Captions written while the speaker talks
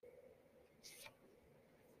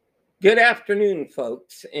Good afternoon,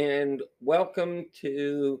 folks, and welcome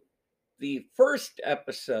to the first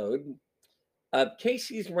episode of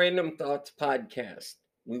Casey's Random Thoughts podcast.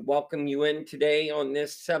 We welcome you in today on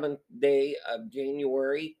this seventh day of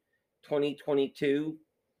January 2022.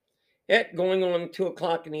 At going on 2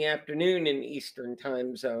 o'clock in the afternoon in Eastern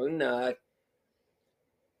time zone.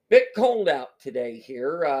 Bit cold out today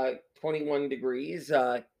here, 21 degrees,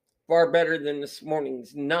 far better than this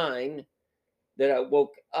morning's 9 that I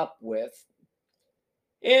woke up with.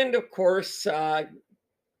 And of course,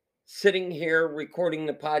 sitting here recording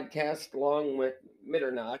the podcast along with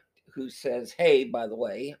Mitternacht, who says, hey, by the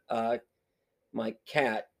way, my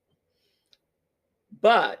cat.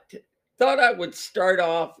 But thought I would start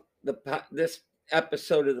off this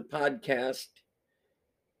episode of the podcast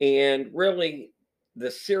and really the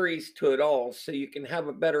series to it all so you can have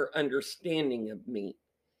a better understanding of me.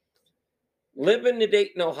 Live in the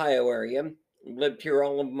Dayton, Ohio area. Lived here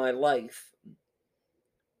all of my life.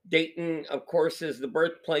 Dayton, of course, is the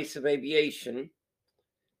birthplace of aviation.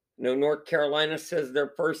 North Carolina says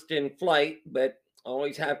they're first in flight, but I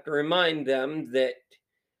always have to remind them that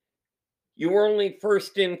you were only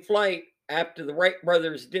first in flight after the Wright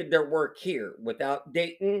brothers did their work here. Without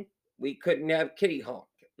Dayton, we couldn't have Kitty Hawk.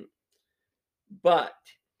 But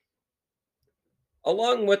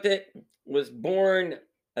along with it, was born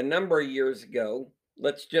a number of years ago.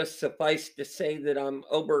 Let's just suffice to say that I'm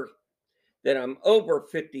over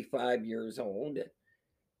 55 years old,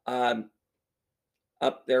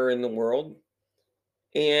 up there in the world.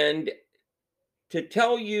 And to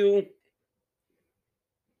tell you,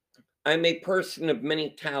 I'm a person of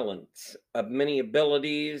many talents, of many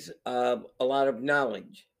abilities, of a lot of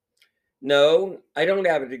knowledge. No, I don't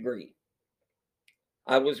have a degree.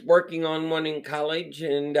 I was working on one in college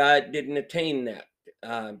and didn't attain that,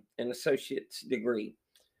 an associate's degree.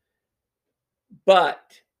 But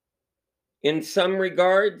in some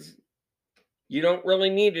regards, you don't really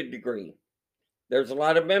need a degree. There's a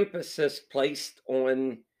lot of emphasis placed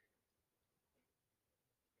on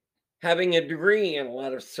having a degree in a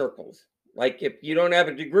lot of circles. Like if you don't have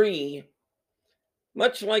a degree,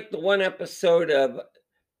 much like the one episode of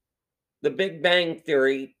The Big Bang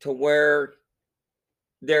Theory, to where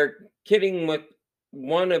they're kidding with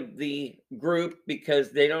one of the group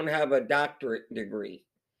because they don't have a doctorate degree.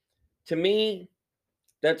 To me,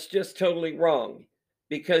 that's just totally wrong,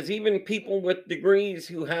 because even people with degrees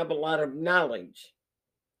who have a lot of knowledge,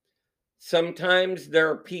 sometimes there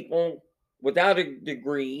are people without a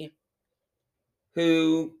degree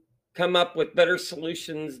who come up with better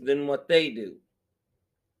solutions than what they do.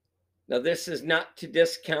 Now, this is not to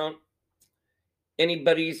discount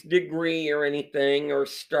anybody's degree or anything, or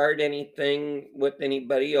start anything with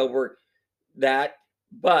anybody over that,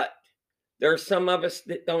 but there are some of us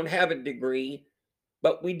that don't have a degree,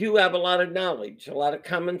 but we do have a lot of knowledge, a lot of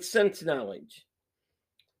common sense knowledge.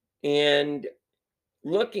 And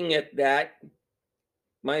looking at that,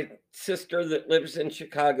 my sister that lives in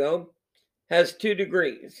Chicago has 2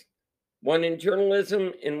 degrees, one in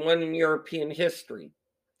journalism and one in European history.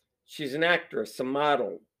 She's an actress, a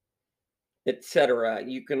model, etc.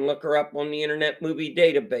 You can look her up on the Internet Movie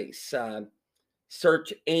Database.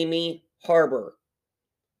 Search Amy Harbor,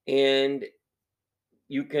 and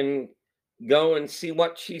you can go and see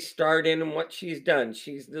what she starred in and what she's done.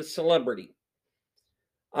 She's the celebrity.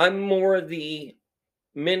 I'm more the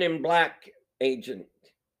Men in Black agent.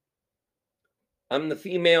 I'm the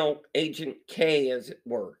female Agent K, as it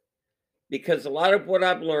were, because a lot of what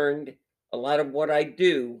I've learned, a lot of what I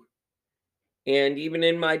do, and even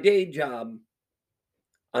in my day job,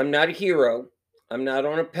 I'm not a hero. I'm not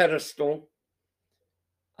on a pedestal.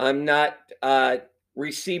 I'm not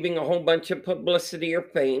receiving a whole bunch of publicity or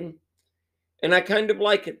fame. And I kind of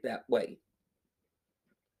like it that way.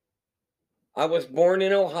 I was born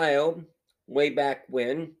in Ohio way back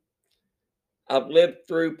when. I've lived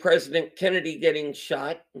through President Kennedy getting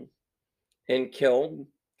shot and killed,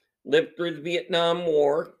 lived through the Vietnam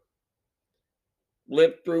War,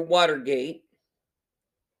 lived through Watergate,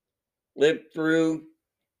 lived through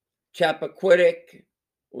Chappaquiddick,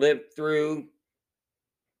 lived through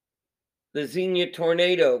the Xenia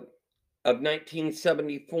tornado of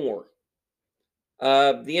 1974,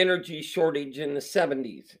 the energy shortage in the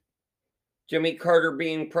 70s, Jimmy Carter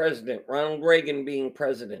being president, Ronald Reagan being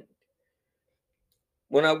president.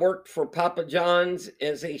 When I worked for Papa John's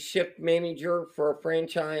as a shift manager for a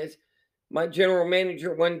franchise, my general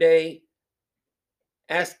manager one day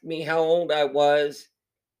asked me how old I was,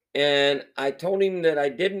 and I told him that I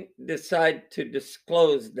didn't decide to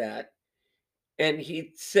disclose that. And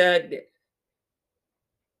he said,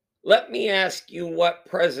 let me ask you what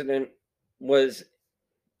president was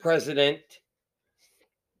president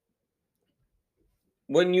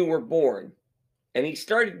when you were born. And he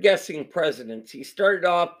started guessing presidents. He started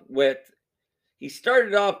off with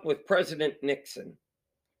President Nixon.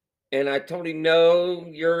 And I told him, no,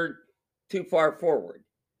 you're too far forward.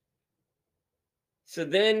 So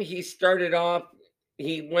then he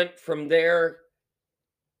went from there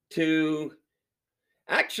to,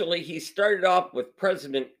 actually, he started off with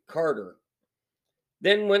President Carter,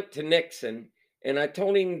 then went to Nixon. And I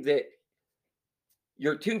told him that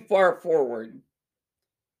you're too far forward.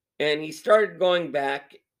 And he started going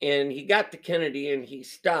back, and he got to Kennedy and he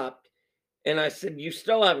stopped. And I said, you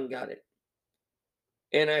still haven't got it.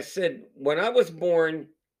 And I said, when I was born,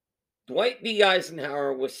 Dwight D.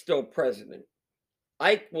 Eisenhower was still president.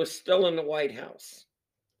 Ike was still in the White House.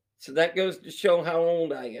 So that goes to show how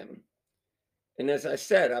old I am. And as I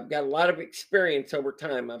said, I've got a lot of experience over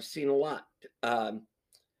time. I've seen a lot.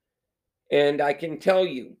 And I can tell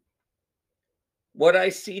you, what I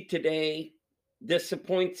see today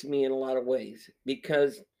disappoints me in a lot of ways,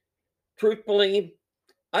 because truthfully,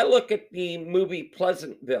 I look at the movie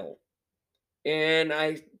Pleasantville and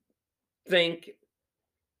I think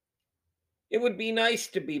it would be nice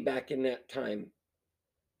to be back in that time.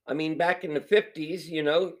 I mean, back in the 50s,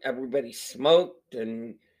 everybody smoked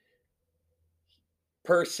and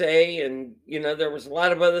per se, and, there was a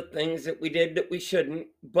lot of other things that we did that we shouldn't.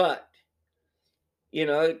 But,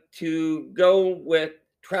 to go with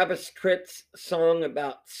Travis Tritt's song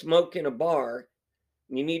about smoke in a bar,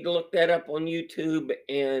 you need to look that up on YouTube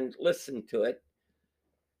and listen to it.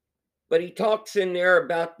 But he talks in there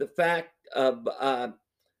about the fact of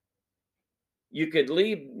you could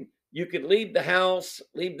leave the house,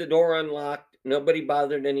 leave the door unlocked. Nobody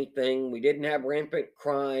bothered anything. We didn't have rampant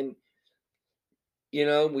crime.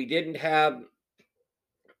 We didn't have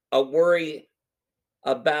a worry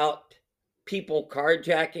about people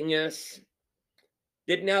carjacking us.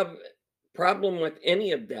 Didn't have a problem with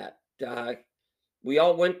any of that. We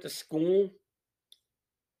all went to school.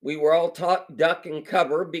 We were all taught duck and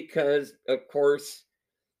cover because, of course,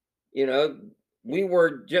 we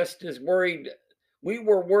were just as worried. We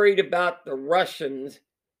were worried about the Russians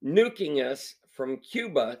nuking us from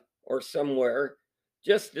Cuba or somewhere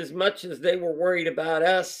just as much as they were worried about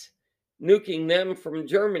us nuking them from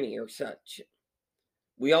Germany or such.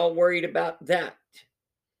 We all worried about that.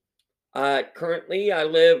 Currently, I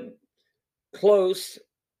live close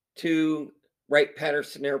to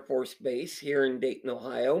Wright-Patterson Air Force Base here in Dayton,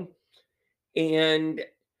 Ohio. And,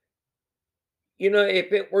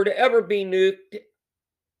 if it were to ever be nuked,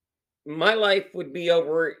 my life would be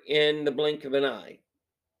over in the blink of an eye.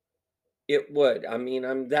 It would. I mean,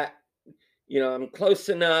 I'm close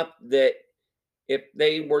enough that if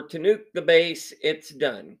they were to nuke the base, it's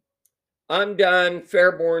done. I'm done.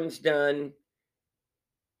 Fairborn's done.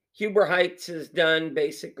 Huber Heights is done,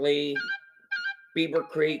 basically. Beaver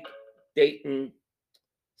Creek, Dayton,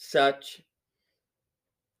 such.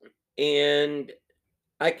 And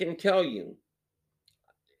I can tell you,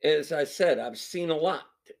 as I said, I've seen a lot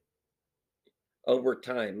over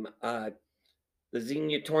time. The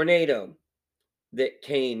Xenia tornado that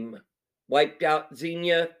came, wiped out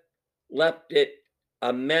Xenia, left it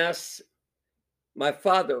a mess. My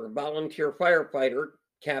father, a volunteer firefighter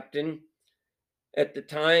captain at the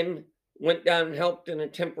time, went down and helped in a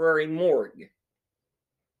temporary morgue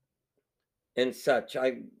and such.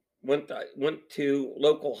 I went to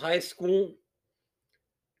local high school,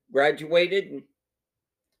 graduated,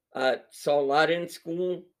 saw a lot in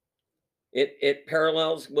school. It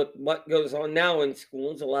parallels with what goes on now in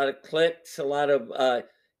schools. A lot of cliques, a lot of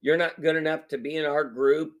you're not good enough to be in our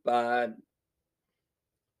group, and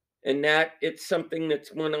that it's something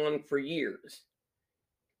that's went on for years.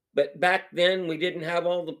 But back then, we didn't have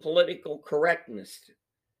all the political correctness.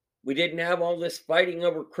 We didn't have all this fighting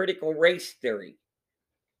over critical race theory.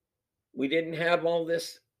 We didn't have all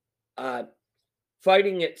this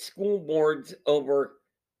fighting at school boards over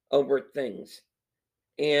things.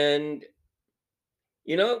 And,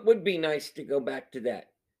 it would be nice to go back to that.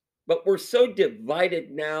 But we're so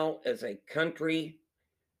divided now as a country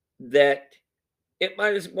that it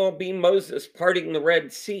might as well be Moses parting the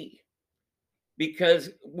Red Sea, because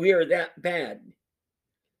we are that bad.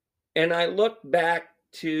 And I look back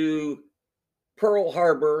to Pearl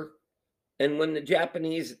Harbor and when the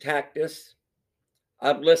Japanese attacked us.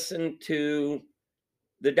 I've listened to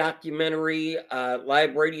the documentary,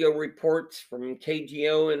 live radio reports from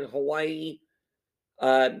KGO in Hawaii,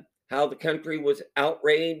 how the country was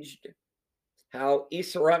outraged, how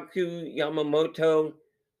Isaraku Yamamoto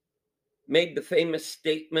made the famous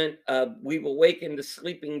statement of, "We've awakened a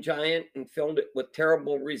sleeping giant and filled it with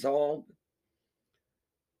terrible resolve."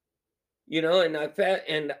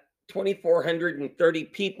 and 2,430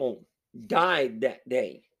 people died that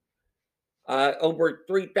day. Over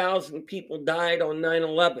 3,000 people died on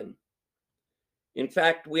 9/11. In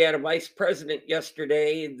fact, we had a vice president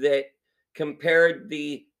yesterday that compared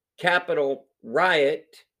the Capitol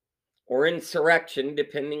riot or insurrection,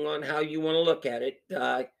 depending on how you want to look at it.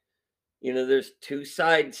 There's two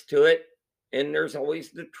sides to it, and there's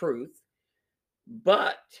always the truth.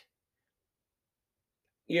 But,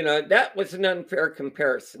 that was an unfair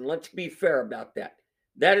comparison. Let's be fair about that.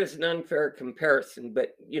 That is an unfair comparison,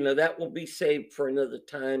 but, that will be saved for another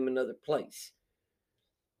time, another place.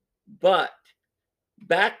 But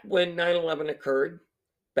back when 9/11 occurred,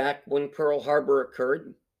 back when Pearl Harbor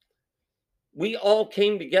occurred, we all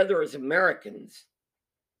came together as Americans.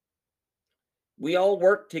 We all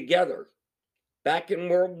worked together. Back in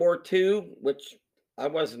World War II, which I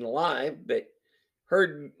wasn't alive, but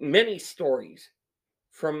heard many stories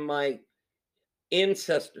from my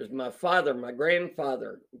ancestors, my father, my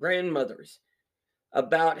grandfather, grandmothers,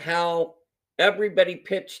 about how everybody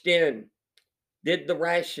pitched in, did the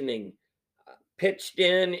rationing, pitched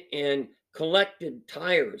in and collected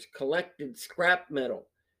tires, collected scrap metal,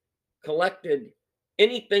 collected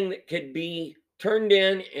anything that could be turned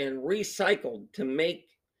in and recycled to make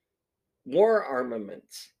war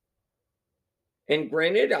armaments. And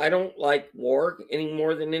granted, I don't like war any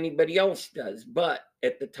more than anybody else does, but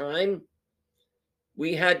at the time,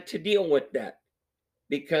 we had to deal with that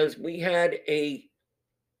because we had a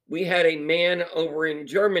man over in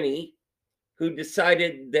Germany who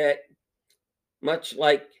decided that, much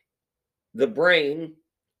like the brain,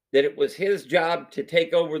 that it was his job to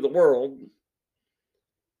take over the world,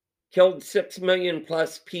 killed 6 million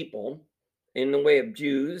plus people in the way of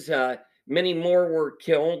Jews. Many more were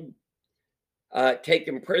killed,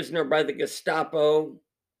 taken prisoner by the Gestapo,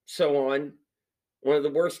 so on. One of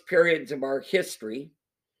the worst periods of our history.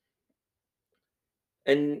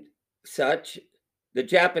 And such. The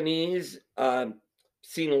Japanese,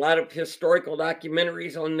 seen a lot of historical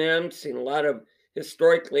documentaries on them, seen a lot of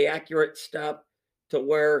historically accurate stuff to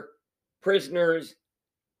where prisoners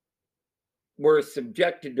were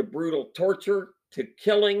subjected to brutal torture, to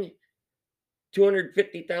killing.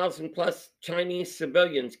 250,000 plus Chinese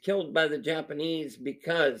civilians killed by the Japanese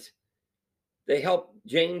because they helped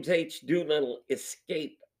James H. Doolittle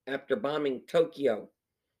escape after bombing Tokyo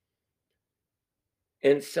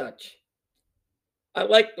and such. I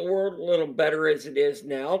like the world a little better as it is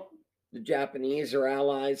now. The Japanese are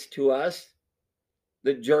allies to us.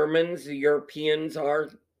 The Germans, the Europeans are,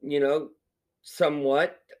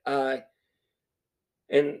 somewhat. And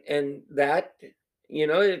that,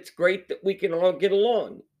 it's great that we can all get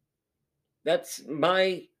along.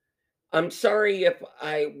 I'm sorry if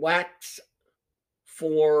I wax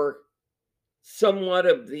for somewhat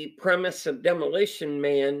of the premise of Demolition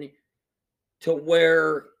Man to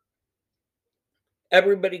where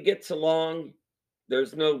everybody gets along,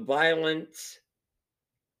 there's no violence.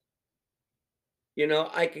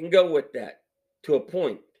 I can go with that to a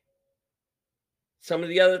point. Some of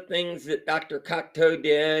the other things that Dr. Cocteau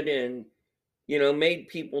did and, made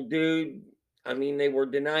people do, they were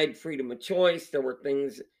denied freedom of choice. There were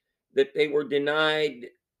things that they were denied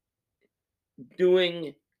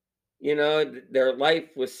doing. Their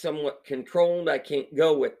life was somewhat controlled. I can't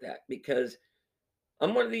go with that because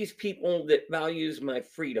I'm one of these people that values my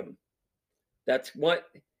freedom. That's what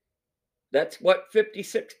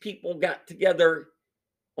 56 people got together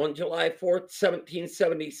on July 4th,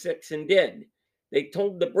 1776 and did. They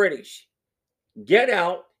told the British, get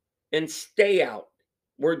out and stay out.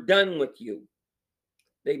 We're done with you.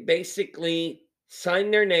 They basically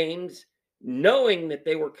signed their names knowing that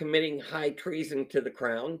they were committing high treason to the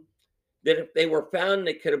crown, that if they were found,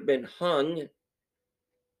 they could have been hung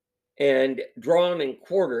and drawn and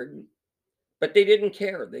quartered, but they didn't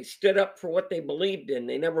care. They stood up for what they believed in.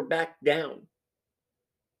 They never backed down.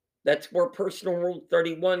 That's where Personal Rule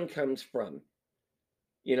 31 comes from.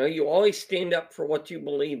 You always stand up for what you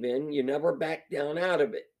believe in. You never back down out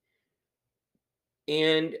of it.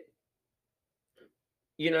 And,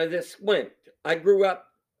 this went. I grew up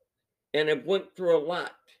and have went through a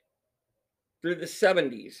lot. Through the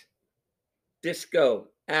 70s. Disco,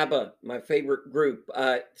 ABBA, my favorite group.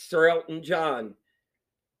 Sir Elton John.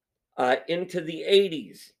 Into the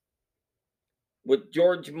 80s with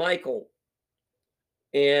George Michael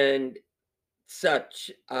and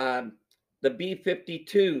such. The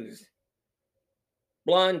B-52s,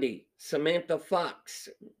 Blondie, Samantha Fox,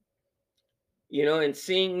 and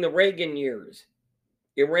seeing the Reagan years,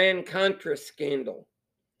 Iran-Contra scandal,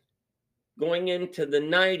 going into the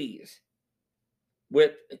 90s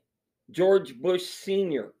with George Bush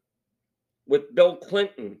Sr., with Bill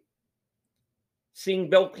Clinton, seeing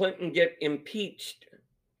Bill Clinton get impeached,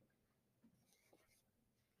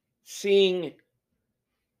 seeing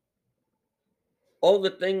all the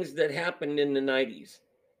things that happened in the 90s,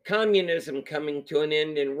 communism coming to an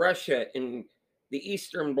end in Russia and the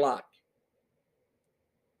Eastern Bloc.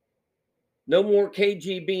 No more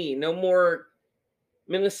KGB, no more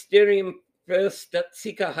Ministerium für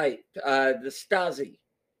Staatssicherheit, the Stasi,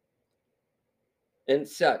 and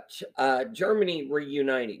such. Germany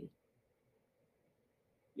reuniting.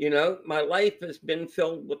 You know, my life has been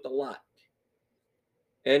filled with a lot.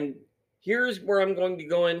 And here's where I'm going to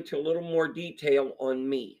go into a little more detail on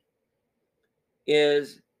me,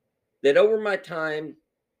 is that over my time,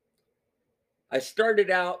 I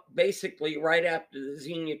started out basically right after the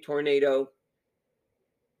Xenia tornado.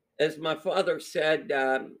 As my father said,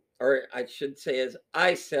 or I should say, as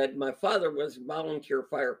I said, my father was a volunteer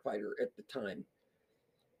firefighter at the time.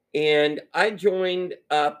 And I joined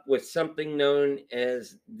up with something known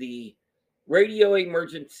as the Radio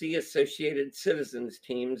Emergency Associated Citizens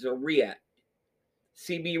Teams, or REACT.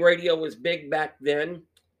 CB radio was big back then.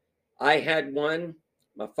 I had one.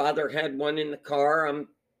 My father had one in the car. I'm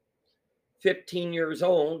 15 years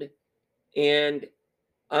old, and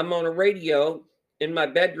I'm on a radio in my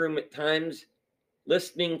bedroom at times,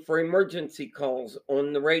 listening for emergency calls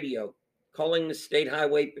on the radio, calling the State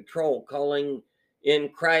Highway Patrol, calling in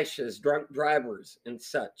crashes, drunk drivers, and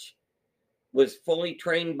such. Was fully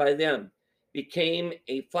trained by them. Became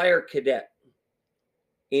a fire cadet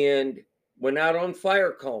and went out on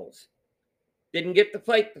fire calls. Didn't get to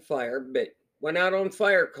fight the fire, but went out on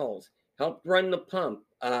fire calls, helped run the pump,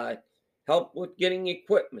 helped with getting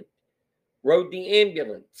equipment, rode the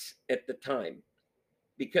ambulance at the time.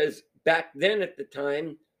 Because back then at the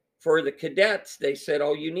time, for the cadets, they said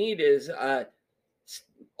all you need is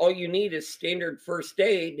standard first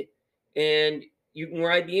aid, and you can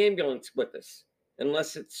ride the ambulance with us,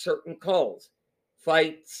 unless it's certain calls,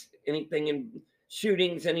 fights, anything in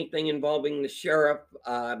shootings, anything involving the sheriff,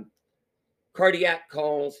 cardiac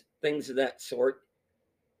calls, things of that sort.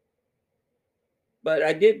 But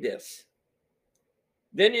I did this.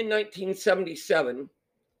 Then in 1977,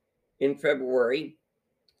 in February,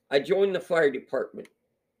 I joined the fire department.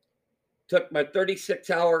 Took my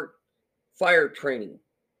 36-hour fire training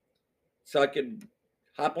so I could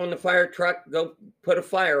hop on the fire truck, go put a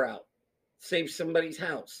fire out, save somebody's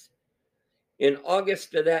house. In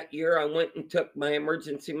August of that year, I went and took my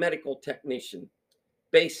emergency medical technician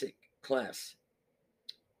basic class.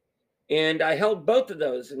 And I held both of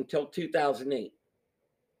those until 2008.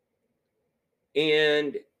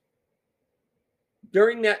 And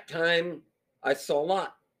during that time, I saw a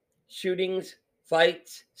lot. Shootings,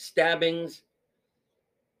 fights, stabbings.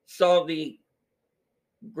 Saw the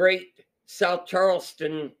great South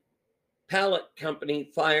Charleston Pallet Company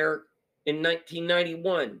fire in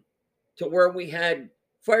 1991, to where we had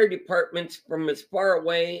fire departments from as far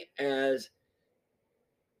away as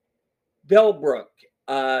Bellbrook,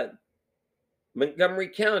 Montgomery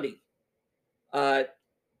County,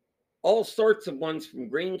 all sorts of ones from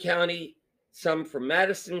Greene County, some from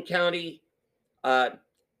Madison County.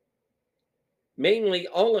 Mainly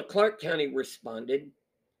all of Clark County responded,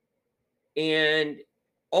 and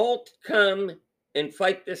all to come and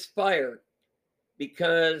fight this fire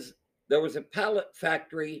because there was a pallet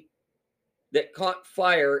factory that caught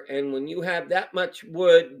fire. And when you have that much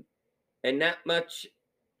wood and that much,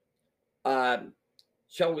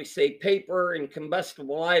 shall we say, paper and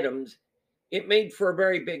combustible items, it made for a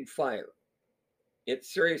very big fire. It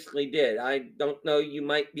seriously did. I don't know, you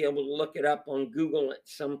might be able to look it up on Google at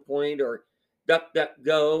some point, or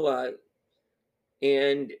DuckDuckGo,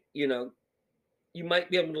 and you might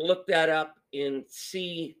be able to look that up and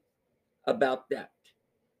see about that.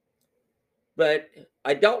 But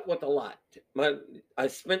I dealt with a lot. I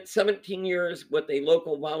spent 17 years with a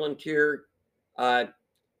local volunteer,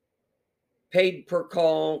 paid per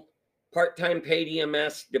call, part-time paid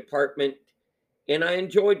EMS department, and I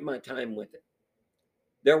enjoyed my time with it.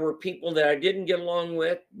 There were people that I didn't get along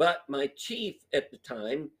with, but my chief at the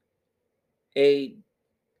time, a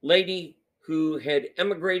lady who had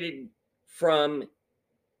emigrated from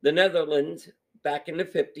the Netherlands back in the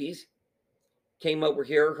 50s, came over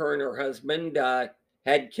here. Her and her husband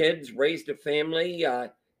had kids, raised a family,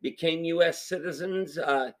 became U.S. citizens,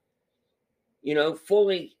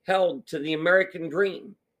 fully held to the American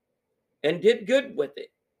dream, and did good with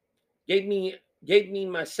it. Gave me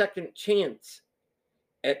my second chance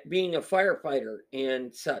at being a firefighter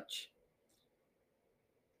and such.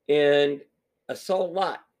 And I saw a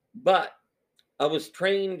lot, but I was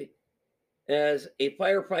trained as a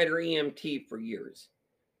firefighter EMT for years.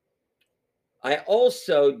 I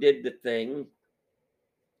also did the thing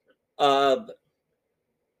of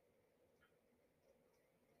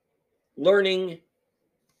learning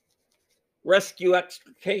rescue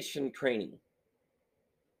extrication training.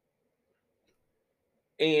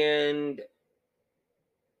 And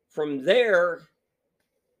from there,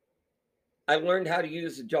 I learned how to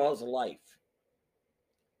use the jaws of life,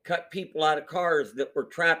 cut people out of cars that were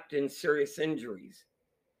trapped in serious injuries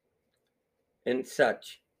and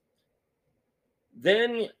such.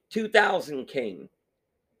 Then 2000 came,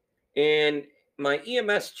 and my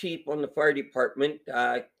EMS chief on the fire department,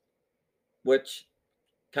 which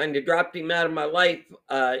kind of dropped him out of my life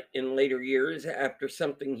in later years after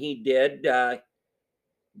something he did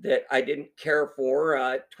that I didn't care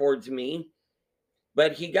for towards me.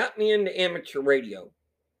 But he got me into amateur radio.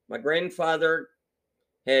 My grandfather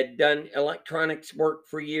had done electronics work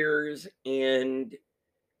for years and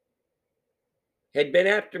had been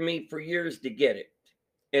after me for years to get it.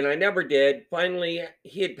 And I never did. Finally,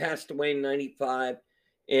 he had passed away in 95.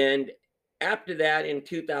 And after that, in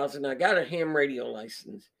 2000, I got a ham radio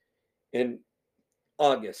license in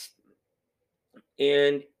August.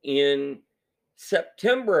 And in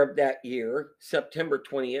September of that year, September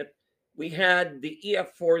 20th, we had the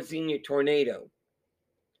EF4 Xenia tornado.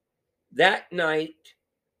 That night,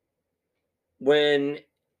 when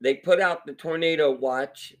they put out the tornado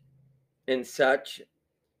watch and such,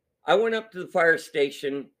 I went up to the fire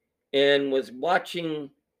station and was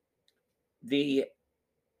watching the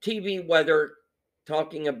TV weather,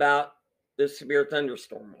 talking about the severe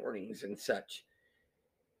thunderstorm warnings and such.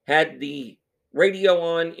 Had the radio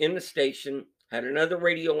on in the station, had another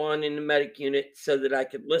radio on in the medic unit so that I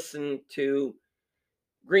could listen to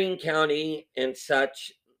Greene County and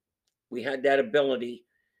such. We had that ability.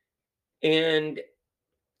 And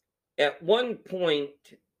at one point,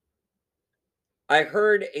 I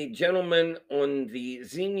heard a gentleman on the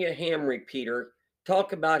Xenia ham repeater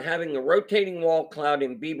talk about having a rotating wall cloud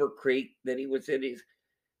in Beaver Creek, that he was at his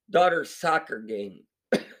daughter's soccer game.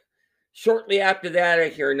 Shortly after that, I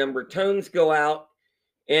hear a number of tones go out,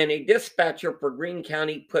 and a dispatcher for Greene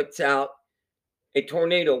County puts out a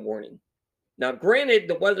tornado warning. Now, granted,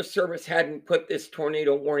 the Weather Service hadn't put this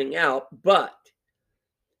tornado warning out, but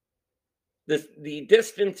the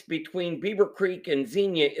distance between Beaver Creek and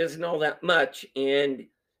Xenia isn't all that much, and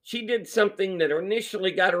she did something that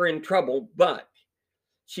initially got her in trouble, but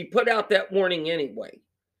she put out that warning anyway.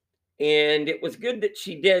 And it was good that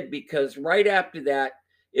she did, because right after that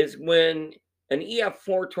is when an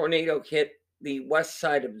EF4 tornado hit the west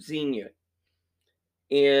side of Xenia.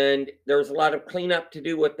 And there was a lot of cleanup to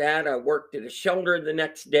do with that. I worked at a shelter the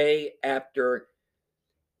next day after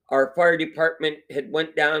our fire department had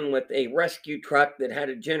went down with a rescue truck that had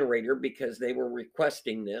a generator because they were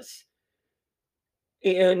requesting this.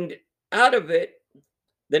 And out of it,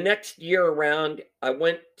 the next year around, I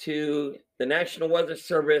went to the National Weather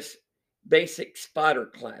Service Basic Spotter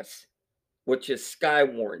class, which is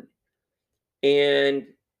Skywarn, and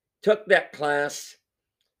took that class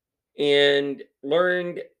and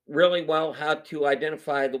learned really well how to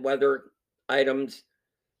identify the weather items.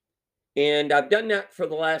 And I've done that for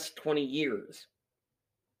the last 20 years.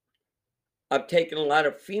 I've taken a lot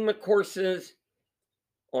of FEMA courses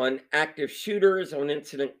on active shooters, on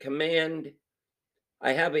incident command.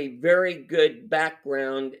 I have a very good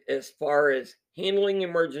background as far as handling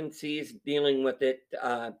emergencies, dealing with it.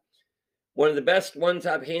 One of the best ones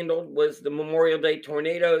I've handled was the Memorial Day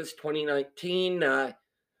tornadoes, 2019.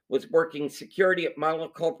 Was working security at Milo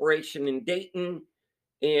Corporation in Dayton,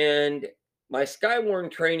 and my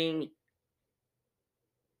Skywarn training,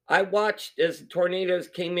 I watched as the tornadoes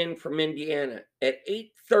came in from Indiana. At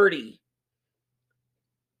 8:30,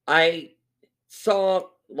 I saw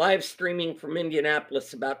live streaming from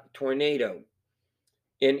Indianapolis about the tornado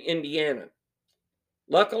in Indiana.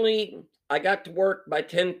 Luckily, I got to work by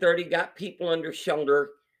 10:30, got people under shelter,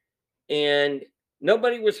 and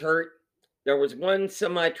nobody was hurt. There was one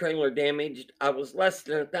semi-trailer damaged. I was less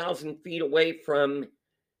than 1,000 feet away from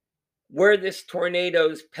where this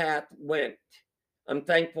tornado's path went. I'm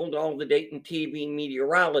thankful to all the Dayton TV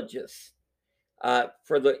meteorologists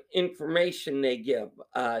for the information they give,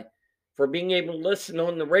 for being able to listen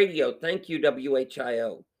on the radio. Thank you,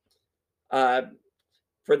 WHIO.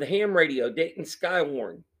 For the ham radio, Dayton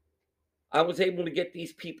Skywarn. I was able to get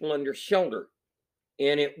these people under shelter,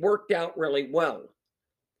 and it worked out really well.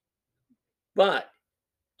 But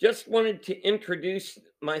just wanted to introduce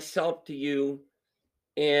myself to you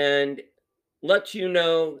and let you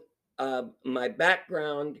know my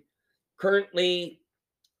background. Currently,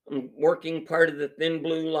 I'm working part of the Thin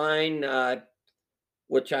Blue Line,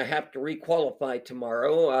 which I have to requalify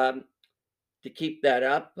tomorrow. to keep that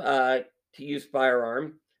up, to use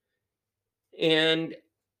firearm. And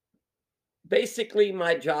basically,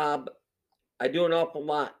 my job, I do an awful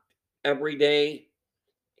lot every day.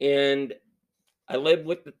 And I live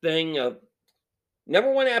with the thing of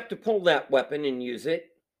never want to have to pull that weapon and use it.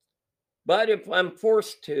 But if I'm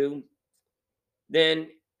forced to, then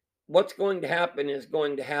what's going to happen is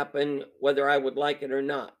going to happen whether I would like it or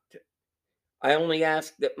not. I only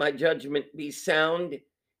ask that my judgment be sound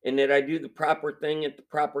and that I do the proper thing at the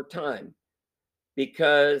proper time,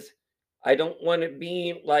 because I don't want to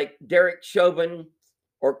be like Derek Chauvin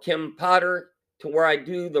or Kim Potter to where I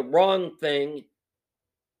do the wrong thing.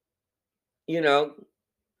 You know,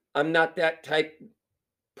 I'm not that type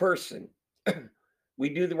person. We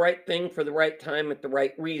do the right thing for the right time at the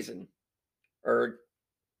right reason. Or,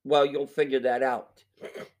 well, you'll figure that out.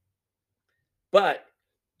 But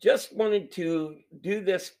just wanted to do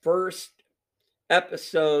this first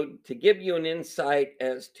episode to give you an insight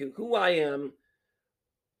as to who I am,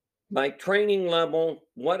 my training level,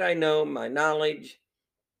 what I know, my knowledge,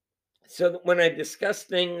 so that when I discuss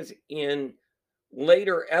things in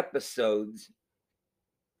later episodes,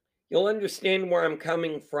 you'll understand where I'm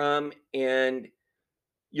coming from and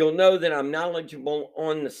you'll know that I'm knowledgeable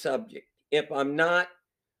on the subject. If I'm not,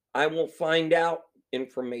 I will find out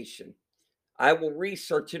information. I will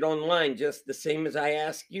research it online just the same as I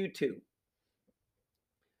ask you to.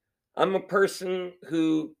 I'm a person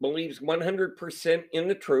who believes 100% in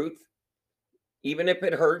the truth, even if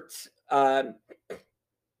it hurts.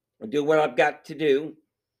 Do what I've got to do.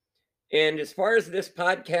 And as far as this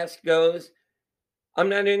podcast goes, I'm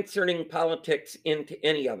not inserting politics into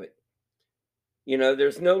any of it. You know,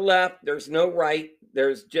 there's no left, there's no right,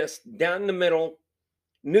 there's just down the middle,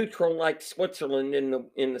 neutral like Switzerland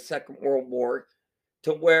in the Second World War,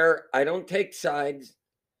 to where I don't take sides.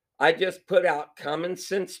 I just put out common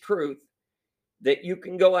sense truth that you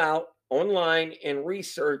can go out online and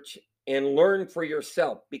research and learn for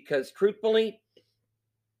yourself. Because truthfully,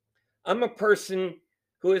 I'm a person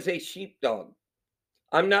who is a sheepdog.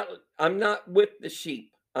 I'm not with the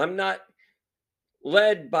sheep. I'm not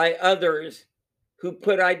led by others who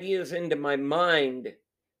put ideas into my mind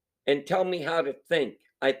and tell me how to think.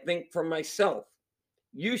 I think for myself.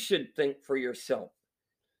 You should think for yourself.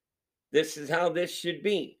 This is how this should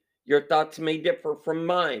be. Your thoughts may differ from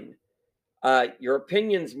mine. Your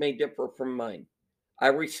opinions may differ from mine. I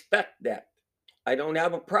respect that. I don't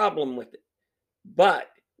have a problem with it. But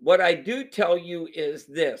what I do tell you is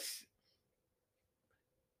this: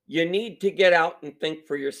 you need to get out and think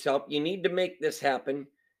for yourself. You need to make this happen,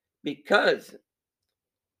 because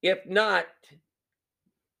if not,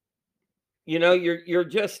 you know, you're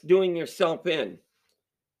just doing yourself in.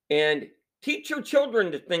 And teach your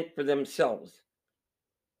children to think for themselves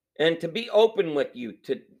and to be open with you,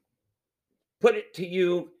 to put it to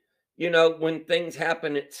you, you know, when things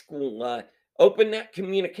happen at school. Open that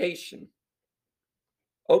communication.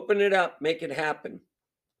 Open it up, make it happen.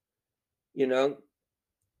 You know,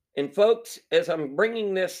 and folks, as I'm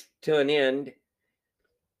bringing this to an end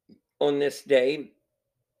on this day,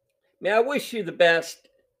 may I wish you the best.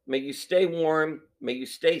 May you stay warm. May you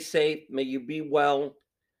stay safe. May you be well.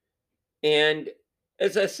 And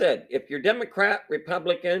as I said, if you're Democrat,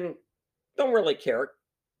 Republican, don't really care.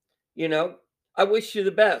 You know, I wish you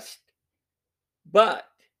the best. But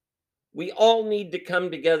we all need to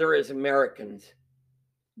come together as Americans.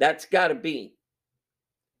 That's got to be.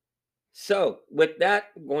 So, with that,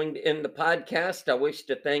 I'm going to end the podcast. I wish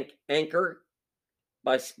to thank Anchor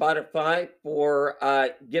by Spotify for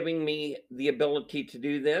giving me the ability to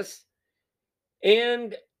do this.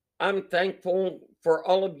 And I'm thankful for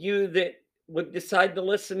all of you that would decide to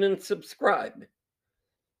listen and subscribe.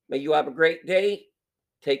 May you have a great day.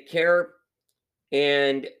 Take care.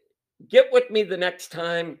 And get with me the next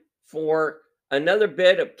time for another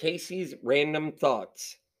bit of Casey's Random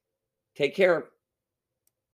Thoughts. Take care.